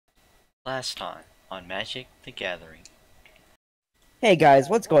Last time on Magic the Gathering. Hey guys,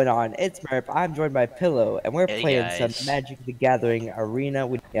 what's going on? It's Merp. I'm joined by Pillow, and we're Hey playing some guys. Magic the Gathering Arena.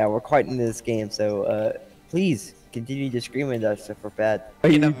 Yeah, we're quite into this game, so please continue to scream at us if we're bad. Are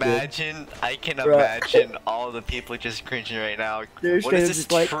you good, I can bro? imagine all the people just cringing right now. They're What is straight up this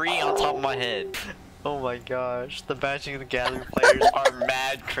just like, tree on top of my head? Oh my gosh, the Magic the Gathering players are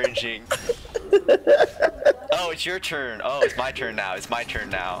mad cringing. Oh, it's your turn. Oh, it's my turn now. It's my turn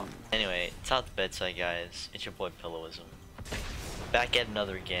now. Anyway, it's out the bedside, guys. It's your boy Pillowism. Back at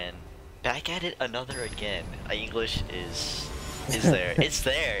another again. Back at it another again. English is there. It's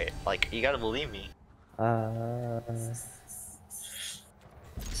there. Like, you gotta believe me. this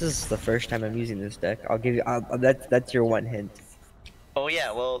is the first time I'm using this deck. I'll give you. That's your one hint. Oh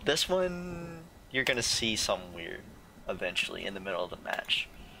yeah, well this one you're gonna see something weird eventually in the middle of the match.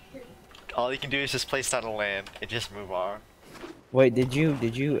 All you can do is just place down a land and just move on. Wait, did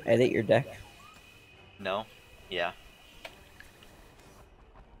you edit your deck? No? Yeah.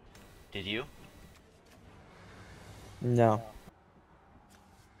 Did you? No.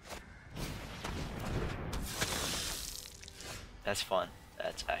 That's fun.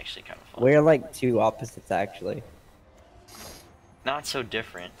 That's actually kind of fun. We're like two opposites, actually. Not so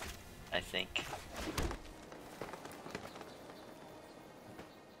different, I think.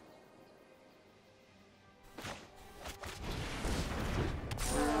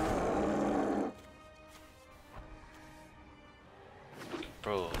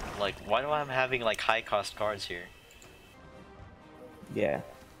 Bro, like, why do I am having like high cost cards here? Yeah.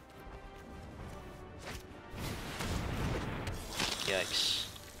 Yikes.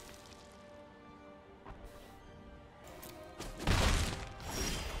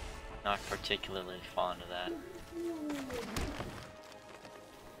 Not particularly fond of that.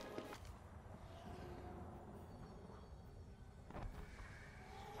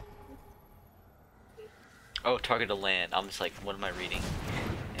 Oh, target a land. I'm just like, what am I reading?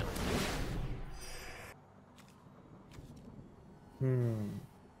 Yep.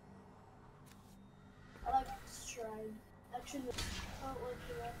 I like stride. Actually, I don't like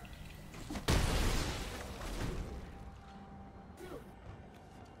that.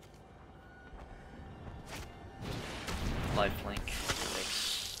 Lifelink.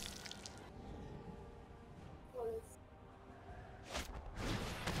 Yikes. What is?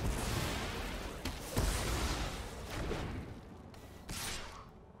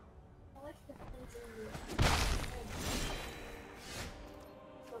 I like the things in the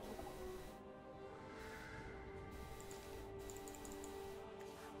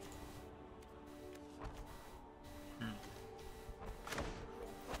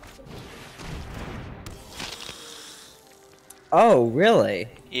Oh, really?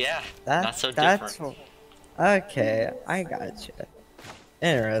 Yeah, not so That's different. okay. I gotcha.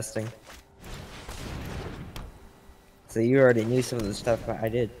 Interesting. So you already knew some of the stuff I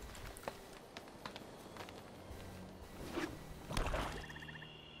did.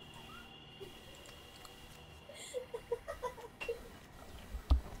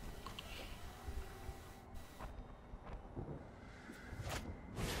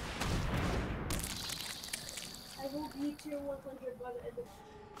 I will be tier 100 by the end of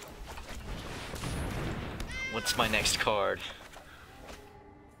What's my next card?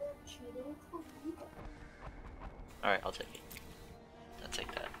 cheating. Alright, I'll take it. I'll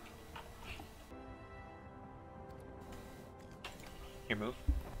take that. Your move?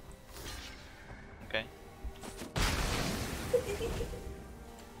 Okay.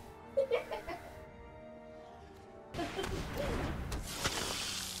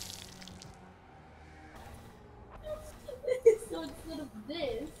 So instead of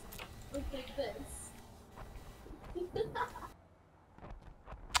this, look like this.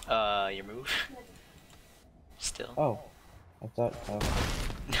 Your move? Still? Oh, I thought. No.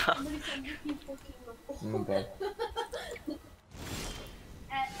 Somebody send me people Okay.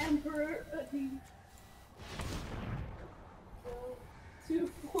 At Emperor, two,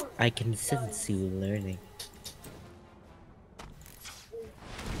 four. I can sense you learning.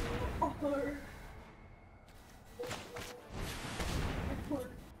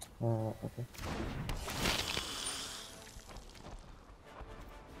 Or. Okay.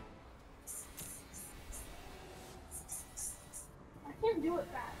 I can't do it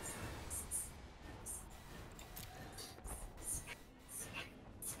fast.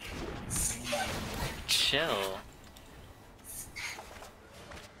 Chill.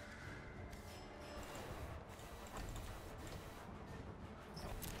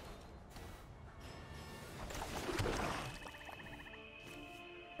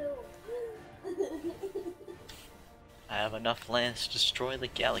 I have enough lands to destroy the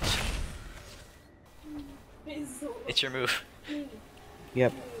galaxy. Basil. It's your move.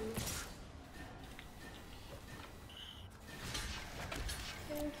 Yep.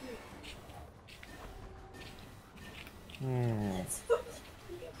 Thank you. Hmm.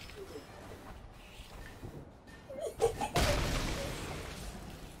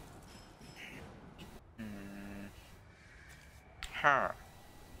 Huh.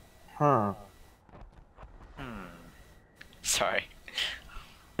 Huh. Sorry.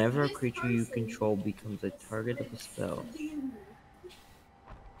 Whenever a creature you control becomes a target of a spell.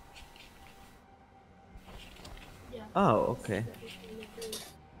 Yeah. Oh, okay.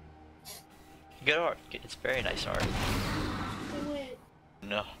 Good art. It's very nice art. They went.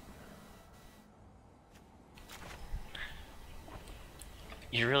 No.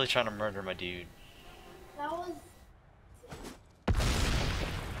 You're really trying to murder my dude. That was.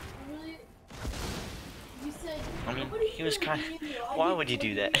 Really. You said. I mean, "Nobody he was can kind. read you." I Why did would you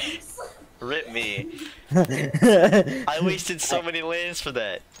do 20 that? games. Rip me. I wasted so many lands for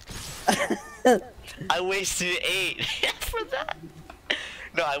that. I wasted 8 for that.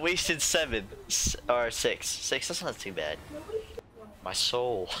 No, I wasted 7 or 6. 6. That's not too bad. My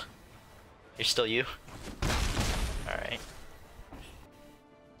soul. You're still you. All right.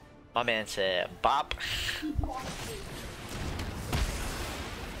 My man said, "Bop."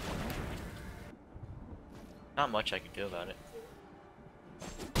 Not much I can do about it.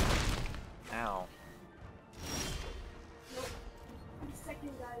 Ow.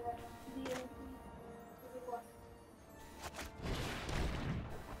 Second guy that the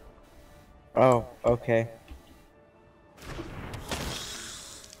Oh, okay.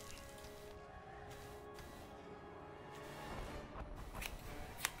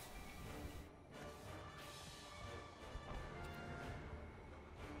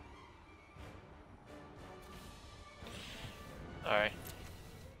 All right.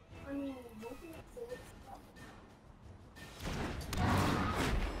 I mean, looking at this.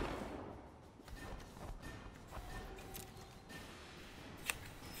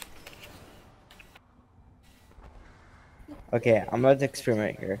 Okay, I'm about to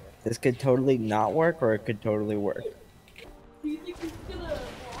experiment here. This could totally not work, or it could totally work. Do you think he's gonna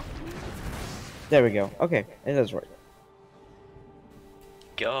block me? There we go. Okay, it does work.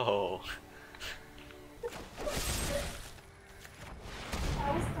 Go.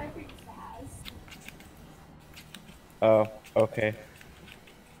 I was typing fast. Oh, okay.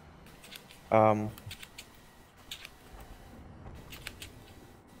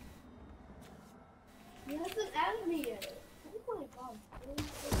 He hasn't added me yet. Oh my god. Really?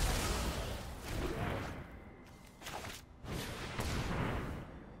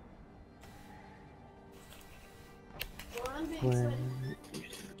 Well, I'm being excited.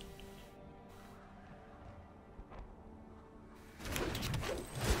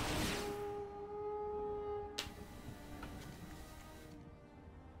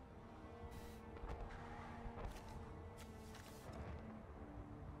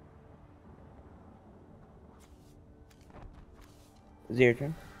 Is it your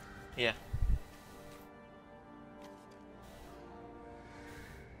turn? Yeah.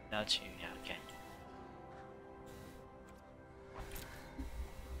 Now it's you. Yeah. Okay.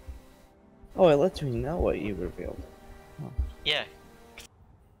 Oh, it lets me know what you revealed. Yeah.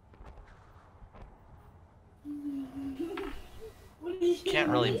 What are you Can't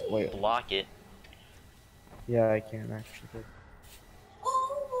really doing? Wait. block it. Yeah, I can actually.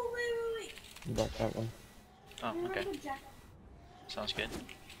 Oh, wait. Block that one. Oh, Remember okay. Jack? Sounds good.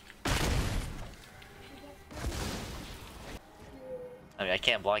 I mean, I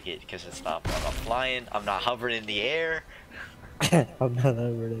can't block it because it's not. I'm not flying. I'm not hovering in the air. I'm not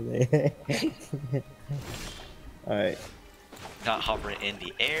over today. Alright. Not hovering in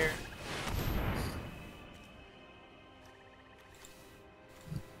the air.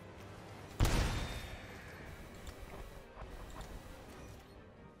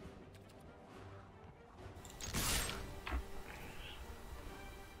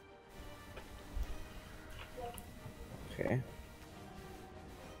 Okay.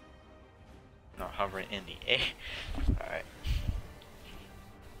 Not hovering in the air. Alright.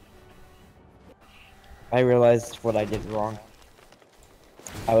 I realized what I did wrong.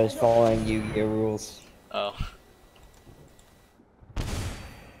 I was following Yu-Gi-Oh rules. Oh.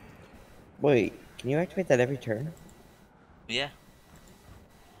 Wait, can you activate that every turn? Yeah.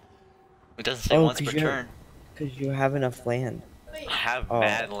 It doesn't say Oh, once per turn. Because you have enough land. Wait. I have Oh.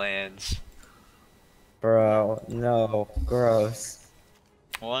 mad lands. Bro, no. Gross.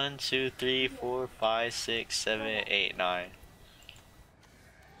 1, 2, 3, 4, 5, 6, 7, 8, 9.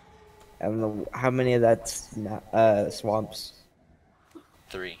 How many of that's swamps?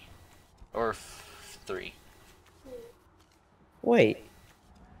 3. Or 3. Wait.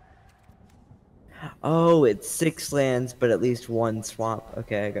 Oh, it's 6 lands, but at least 1 swamp.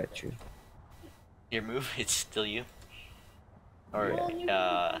 Okay, I got you. Your move, it's still you. Or, Well, you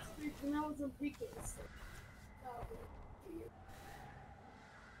were when I was in pre-K, so that was weird.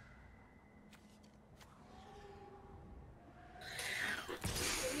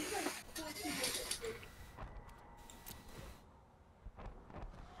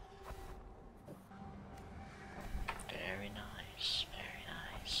 very nice, very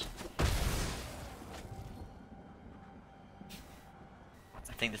nice.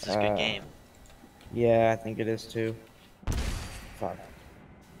 I think this is a good game. Yeah, I think it is too. Fuck.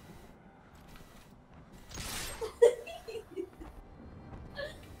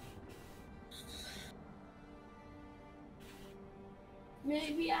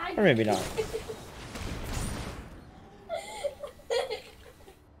 Maybe I. Or maybe not.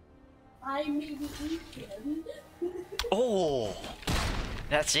 I maybe eat him. Oh,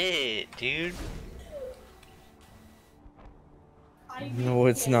 that's it, dude. No,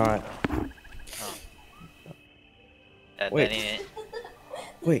 it's not. Oh. That Wait. ain't it.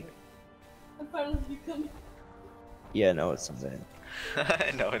 Wait. I'm finally becoming. Yeah, no, it's not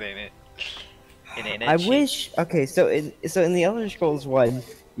it. No, it ain't it. It ain't it. I cheat. wish. Okay, so in the Elder Scrolls 1,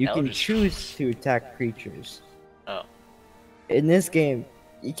 you can Elder choose to attack creatures. Oh. In this game,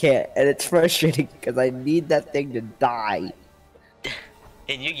 you can't, and it's frustrating because I need that thing to die.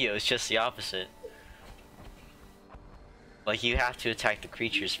 In Yu-Gi-Oh, it's just the opposite. Like you have to attack the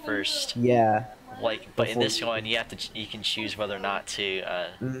creatures first. Yeah. Like, but in Before- this one, you have to. You can choose whether or not to.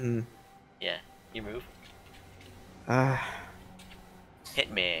 Mm-hmm. Yeah. You move. Ah.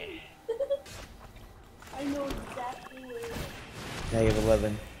 Hit me. I know exactly where.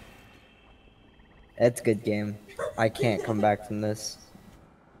 -11. That's a good game. I can't come back from this.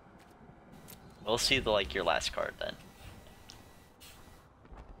 We'll see your last card then.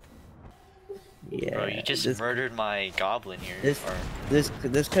 Yeah. Bro, you just this, murdered my goblin here. this Or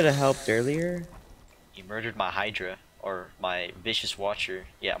this could have helped earlier. you murdered my Hydra. Or my Vicious Watcher.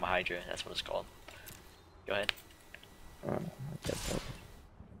 Yeah, my Hydra. That's what it's called. Go ahead. Oh, okay, so-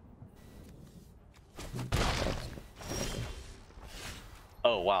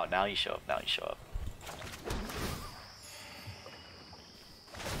 Oh wow, now you show up. Now you show up.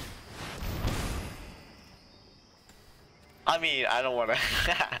 I mean, I don't wanna.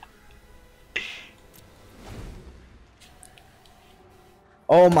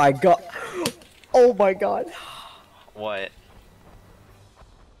 Oh my god. Oh my god. What?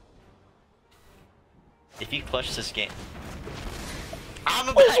 If you clutch this game, I'm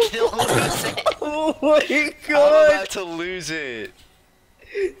about to lose it. Oh my I'm god. about to lose it.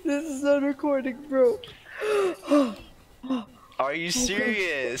 This is on recording, bro. Are you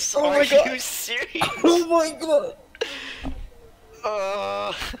serious? Oh Are my God. you serious? Oh my god.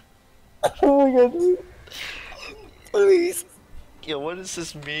 Uh, Oh my god. Please. yo, what does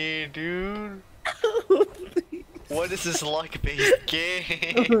this mean, dude? What is this luck-based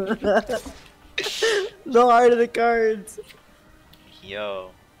game? The heart of the cards. Yo.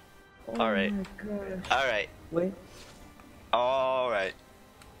 Oh Alright. my gosh. Alright. Wait. Alright.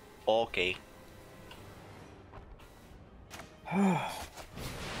 Okay.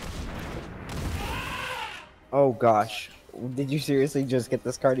 Oh gosh. Did you seriously just get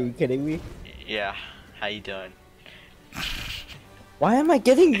this card? Are you kidding me? Yeah. How you doing? Why am I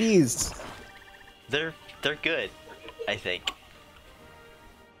getting these? They're good, I think.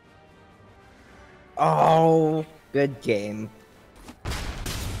 Oh, good game.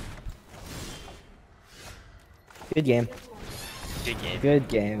 Good game. Good game. Good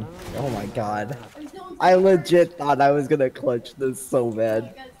game. Oh my god. I'm doing I legit thought I was gonna clutch this so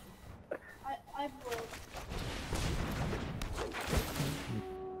bad. Guys, I broke.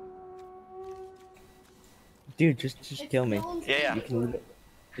 Dude, just kill me. Yeah, You can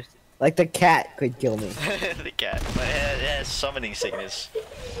just like the cat could kill me. the cat. But it has summoning sickness.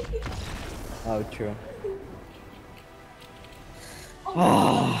 Oh, true.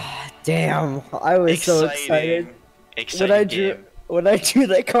 Oh, damn! I was so excited Exciting when I drew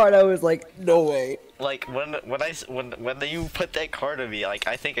that card. I was like, no way. Like when you put that card on me, like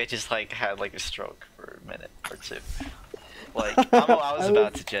I think I just had a stroke for a minute or two. Like I was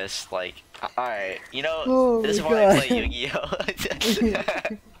about to just alright, you know, Oh this is my why I God. play Yu-Gi-Oh.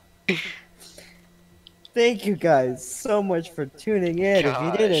 Thank you guys so much for tuning in. If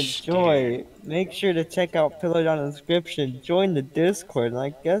you did Gosh, enjoy, make sure to check out Pillar down in the description, join the Discord, and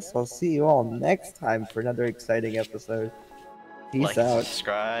I guess I'll see you all next time for another exciting episode. Peace Like, out.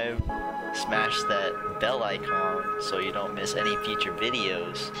 subscribe, smash that bell icon so you don't miss any future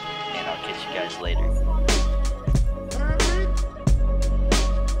videos, and I'll catch you guys later.